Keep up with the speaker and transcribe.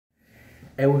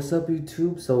Hey, what's up,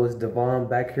 YouTube? So it's Devon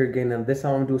back here again, and this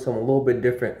time I'm gonna do something a little bit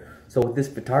different. So with this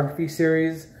photography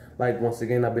series, like once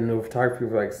again, I've been doing photography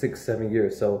for like 6-7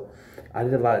 years. So I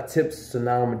did a lot of tips. So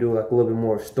now I'm gonna do like a little bit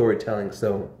more storytelling.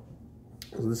 So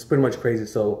this is pretty much crazy.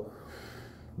 So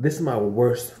this is my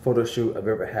worst photo shoot I've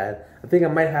ever had. I think I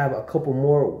might have a couple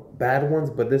more bad ones,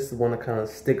 but this is one that kind of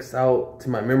sticks out to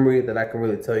my memory that I can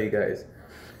really tell you guys.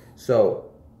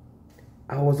 So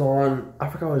I was on, I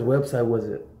forgot which website was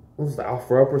it. It was like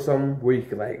OfferUp or something, where you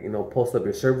could like, post up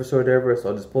your service or whatever.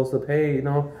 So I just post up, hey,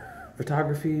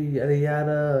 photography, yada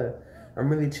yada. I'm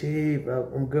really cheap.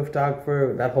 I'm a good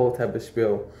photographer. That whole type of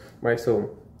spiel, right?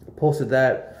 So I posted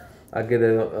that. I get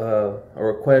a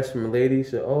request from a lady.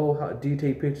 She said, oh, how do you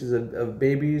take pictures of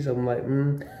babies? I'm like,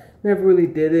 never really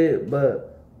did it,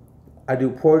 but I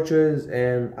do portraits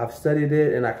and I've studied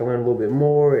it and I can learn a little bit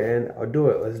more and I'll do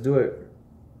it. Let's do it.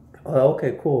 Oh,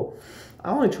 okay, cool. I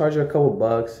only charge her a couple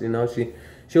bucks, she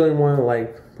only wanted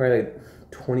like probably like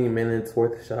 20 minutes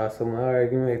worth of shots. So I'm like, all right,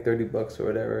 give me like 30 bucks or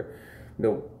whatever.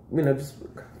 Just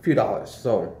a few dollars.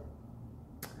 So,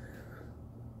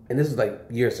 and this was like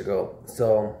years ago.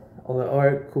 So I was like, all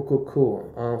right,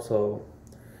 cool. So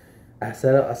I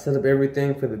set up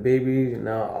everything for the baby.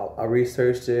 I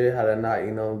researched it, how to not,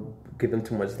 give them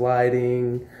too much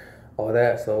lighting, all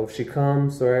that. So if she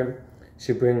comes, right,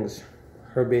 she brings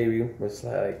her baby, which is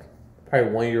like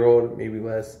probably 1-year-old, maybe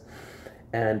less,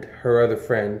 and her other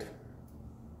friend.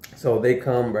 So they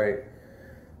come, right,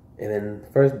 and then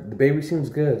first the baby seems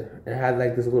good. It had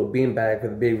like this little bean bag for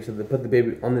the baby, so they put the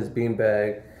baby on this bean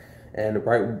bag, and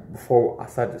right before I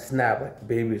started to snap, like the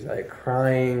baby's like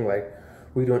crying, like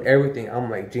we're doing everything. I'm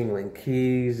like jingling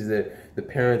keys. The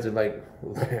parents are like,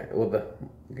 well,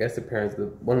 I guess the parents,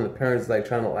 one of the parents is like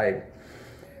trying to like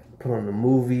put on the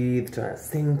movie, trying to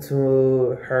sing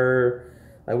to her.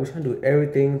 Like, we're trying to do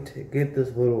everything to get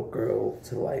this little girl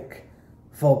to like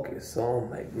focus. So I'm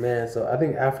like, man. So I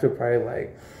think after probably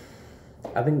like,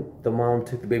 I think the mom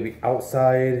took the baby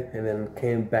outside and then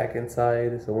came back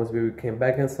inside. So once the baby came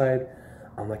back inside,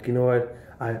 I'm like, you know what?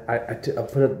 I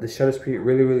put up the shutter speed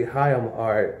really, really high. I'm like,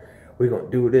 all right, we're gonna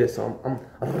do this. So I'm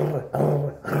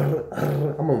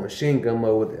a machine gun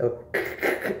mode with it.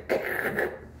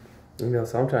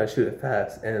 So I'm trying to shoot it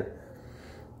fast. And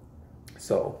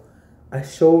so I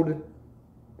showed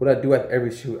what I do at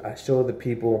every shoot. I show the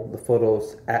people the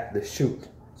photos at the shoot,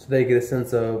 so they get a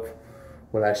sense of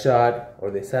what I shot. Are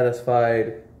they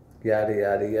satisfied? Yada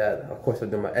yada yada. Of course, I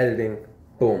do my editing.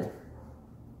 Boom.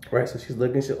 Right. So she's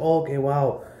looking. She's, oh, okay,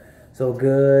 wow, so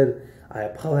good. I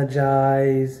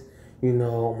apologize.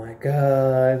 Oh my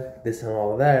God, this and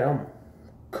all that. I'm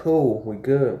cool. We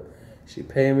good. She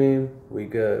pay me. We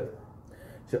good.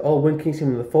 She said, oh, when can you see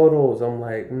me the photos? I'm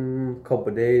like,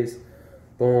 couple days.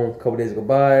 Boom, couple days go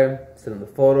by, send them the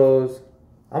photos.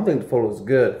 I'm thinking the photos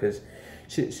good because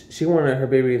she wanted her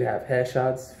baby to have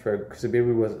headshots because the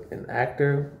baby was an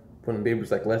actor when the baby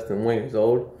was like less than 1 year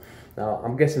old. Now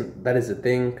I'm guessing that is a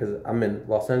thing because I'm in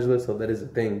Los Angeles, so that is a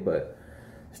thing. But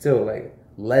still, like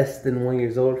less than 1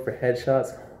 year old for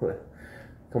headshots.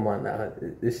 Come on now,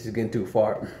 this is getting too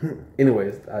far.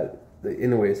 anyways,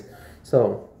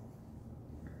 so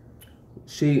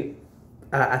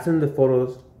I sent the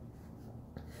photos.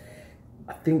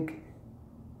 I think,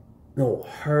 no.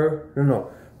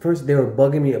 First, they were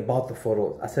bugging me about the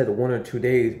photos. I said 1 or 2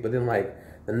 days, but then like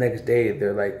the next day,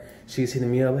 they're like, she's hitting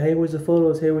me up. Hey, where's the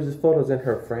photos? Hey, where's the photos? And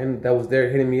her friend that was there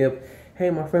hitting me up. Hey,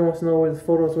 my friend wants to know where's the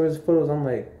photos. Where's the photos? I'm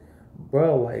like,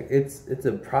 bro, like it's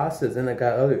a process, and I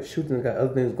got other shoots and I got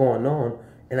other things going on,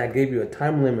 and I gave you a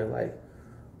time limit, like,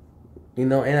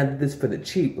 and I did this for the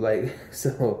cheap, like,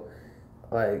 so,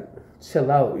 like, chill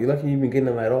out. You're lucky you even getting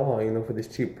them at all, for this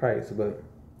cheap price. But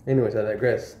anyways, I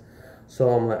digress. So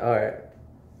I'm like, all right,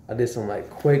 I did some like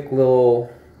quick little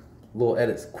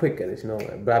edits, quick edits,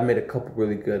 but I made a couple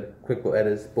really good quick little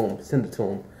edits. Boom, send it to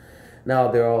them.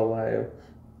 Now they're all like,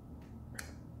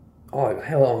 oh,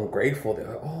 hell, ungrateful. They're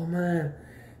like, oh man,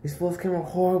 these photos came out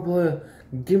horrible.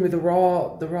 Give me the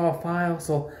raw file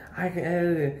so I can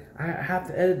edit it. I have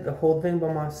to edit the whole thing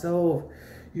by myself.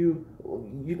 You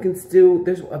can still,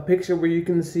 there's a picture where you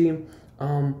can see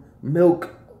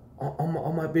milk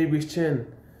on my baby's chin.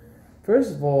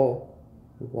 First of all,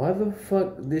 why the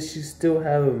fuck did she still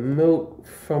have milk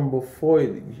from before?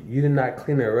 You did not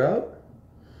clean her up?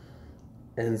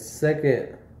 And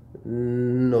second,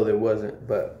 no, there wasn't,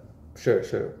 but sure.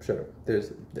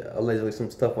 There's allegedly some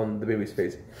stuff on the baby's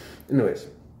face. Anyways.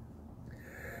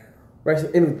 Right, so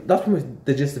that's pretty much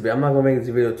the gist of it. I'm not gonna make this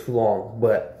video too long,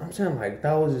 but I'm saying like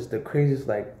that was just the craziest,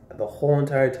 like the whole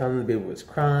entire time the baby was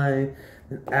crying.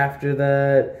 And after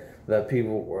that, that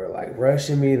people were like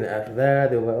rushing me, and after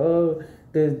that they were like, oh,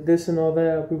 there's this and all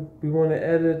that. We want to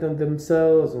edit them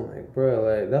themselves. I'm like, bro,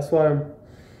 like that's why I'm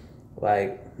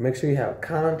like, make sure you have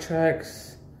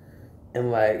contracts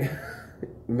and like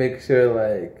make sure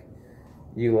like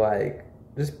you like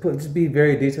just be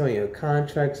very detailed in your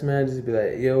contracts, man. Just be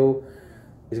like, yo,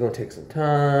 it's gonna take some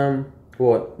time.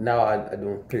 Well, now I do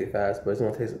them pretty fast, but it's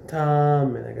gonna take some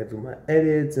time, and I gotta do my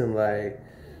edits and like,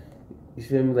 you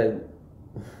feel me? Like,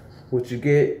 what you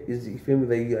get is, you feel me?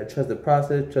 Like, you gotta trust the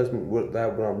process, trust me what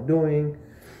I'm doing,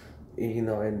 you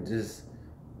know. And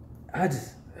I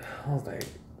was like,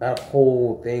 that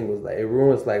whole thing was like, it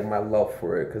ruins like my love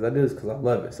for it, because I do this because I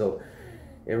love it. So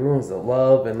it ruins the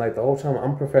love, and like the whole time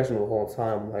I'm professional the whole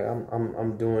time. Like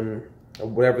I'm doing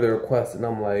whatever they request, and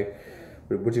I'm like,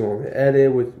 what you want me to edit,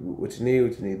 what you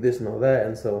need this and all that.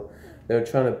 And so they were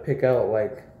trying to pick out,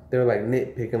 like, they were like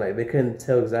nitpicking, like they couldn't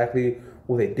tell exactly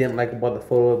what they didn't like about the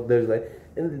photo. There's like,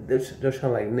 and they're trying to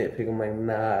like nitpick. I'm like,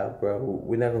 nah, bro,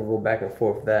 we're not gonna go back and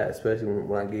forth with that, especially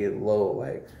when I get low.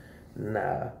 Like,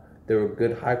 nah, they were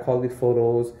good, high quality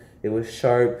photos. It was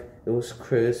sharp, it was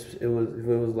crisp, it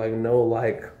was like no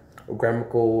like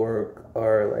grammatical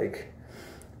or like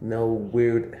no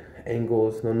weird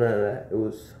angles, no none of that. It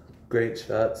was great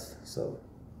shots. So,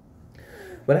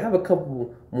 but I have a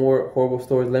couple more horrible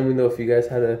stories. Let me know if you guys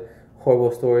had a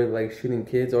horrible story like shooting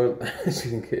kids or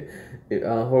shooting kids,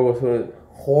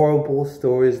 horrible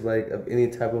stories like of any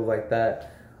type of like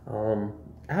that. I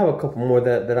have a couple more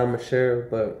that I'm gonna share,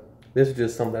 but this is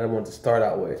just something that I wanted to start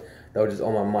out with that was just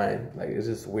on my mind. Like, it's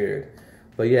just weird.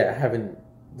 But yeah, I haven't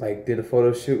like did a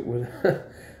photo shoot with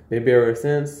maybe ever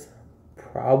since.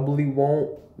 Probably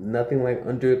won't. Nothing like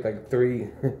under like 3.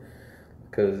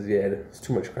 Because, yeah, it's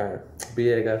too much crime. But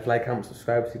yeah, guys, like, comment,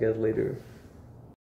 subscribe. See you guys later.